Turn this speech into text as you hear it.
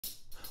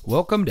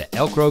Welcome to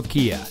Elk Grove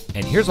Kia,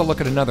 and here's a look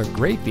at another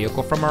great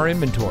vehicle from our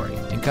inventory,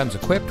 and comes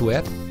equipped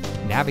with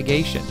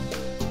navigation,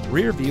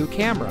 rear view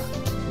camera,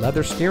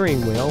 leather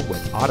steering wheel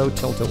with auto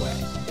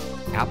tilt-away,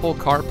 Apple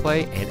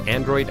CarPlay and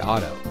Android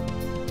Auto,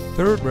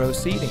 third row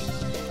seating,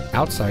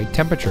 outside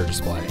temperature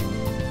display,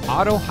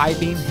 auto high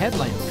beam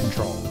headlamp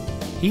control,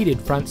 heated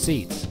front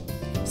seats,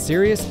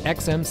 Sirius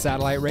XM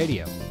satellite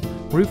radio,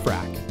 roof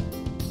rack.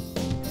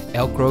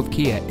 Elk Grove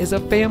Kia is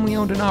a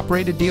family-owned and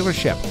operated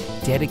dealership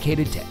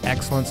dedicated to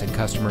excellence in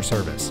customer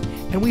service,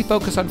 and we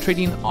focus on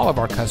treating all of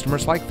our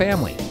customers like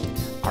family.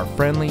 Our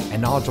friendly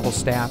and knowledgeable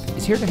staff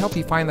is here to help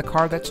you find the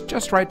car that's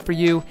just right for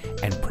you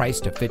and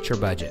priced to fit your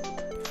budget.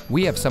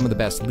 We have some of the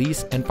best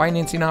lease and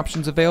financing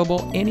options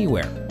available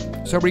anywhere.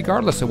 So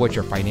regardless of what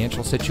your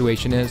financial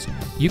situation is,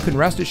 you can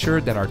rest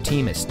assured that our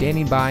team is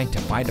standing by to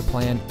find a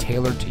plan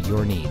tailored to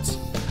your needs.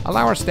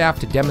 Allow our staff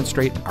to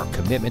demonstrate our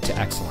commitment to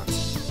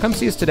excellence. Come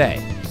see us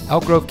today.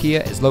 Elk Grove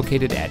Kia is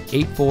located at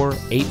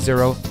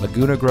 8480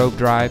 Laguna Grove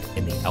Drive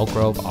in the Elk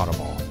Grove Auto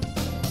Mall.